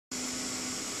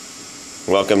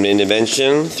Welcome to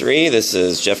Intervention 3. This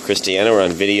is Christiana. We're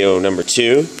on video number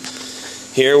 2.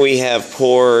 Here we have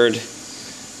poured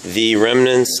the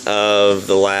remnants of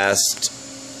the last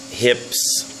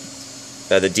hips,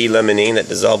 the d-Limonene that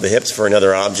dissolved the hips for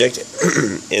another object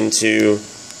into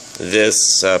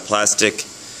this plastic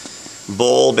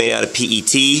bowl made out of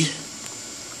PET.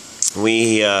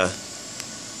 We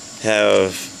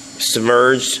have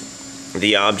submerged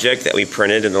the object that we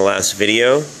printed in the last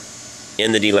video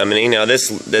in the d-Limonene. Now this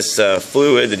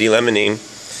fluid, the d-Limonene,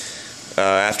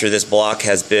 after this block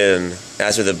has been,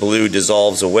 after the blue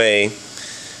dissolves away,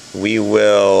 we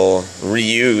will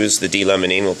reuse the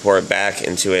d-Limonene. We'll pour it back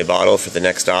into a bottle for the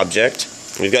next object.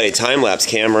 We've got a time-lapse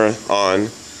camera on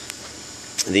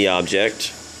the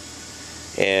object,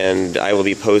 and I will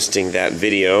be posting that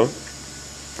video.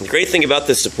 The great thing about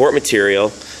this support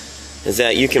material is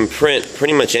that you can print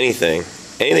pretty much anything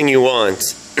you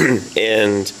want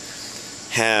and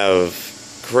have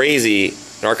crazy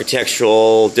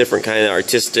architectural, different kind of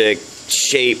artistic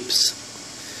shapes,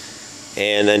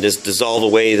 and then just dissolve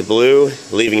away the blue,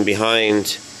 leaving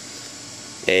behind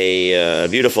a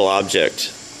beautiful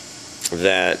object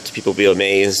that people will be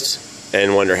amazed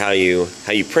and wonder how you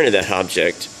printed that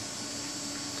object.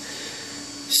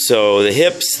 So the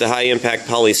hips, the high impact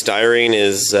polystyrene,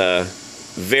 is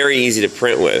very easy to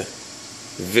print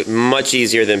with, much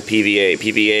easier than PVA.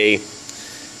 PVA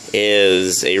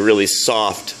is a really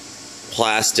soft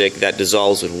plastic that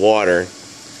dissolves with water,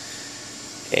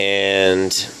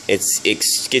 and it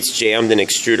gets jammed in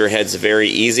extruder heads very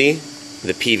easy.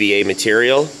 The PVA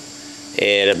material,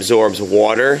 it absorbs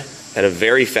water at a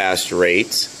very fast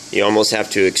rate. You almost have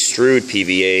to extrude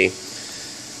PVA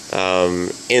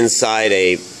inside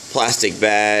a plastic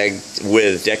bag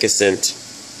with decusant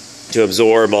to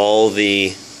absorb all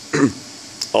the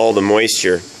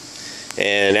moisture.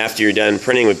 And after you're done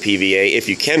printing with PVA, if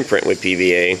you can print with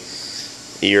PVA,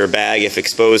 your bag, if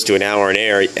exposed to an hour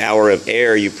of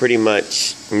air, you pretty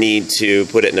much need to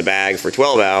put it in a bag for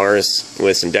 12 hours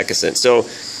with some decusant. So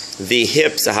the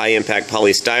hips, a high impact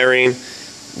polystyrene,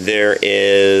 there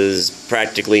is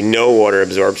practically no water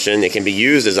absorption. It can be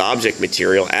used as object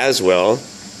material as well.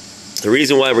 The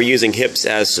reason why we're using hips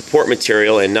as support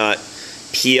material and not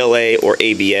PLA or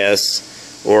ABS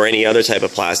or any other type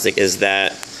of plastic is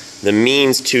that the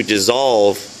means to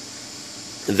dissolve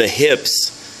the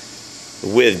hips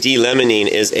with d-Limonene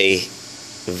is a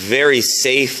very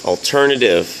safe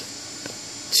alternative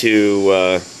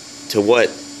to what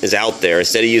is out there.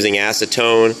 Instead of using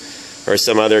acetone or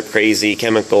some other crazy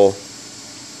chemical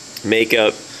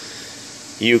makeup,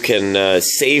 you can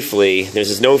safely,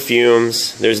 there's no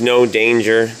fumes, there's no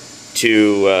danger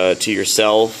to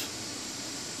yourself.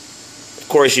 Of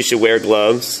course, you should wear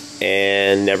gloves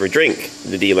and never drink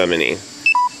the d-Limonene.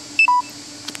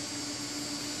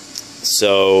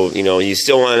 So, you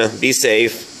still want to be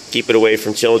safe, keep it away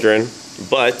from children,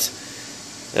 but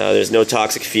there's no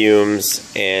toxic fumes,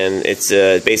 and it's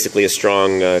basically a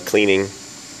strong cleaning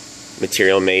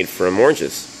material made from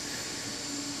oranges.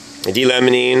 The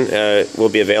d-Limonene will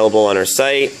be available on our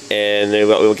site, and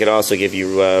we can also give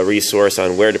you a resource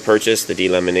on where to purchase the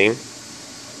d-Limonene.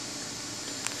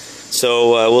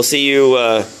 So we'll see you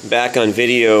back on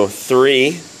video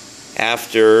 3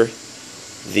 after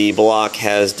the block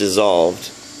has dissolved,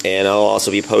 and I'll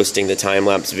also be posting the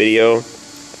time-lapse video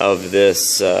of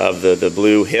this of the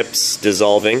blue hips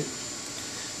dissolving,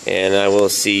 and I will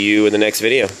see you in the next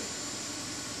video.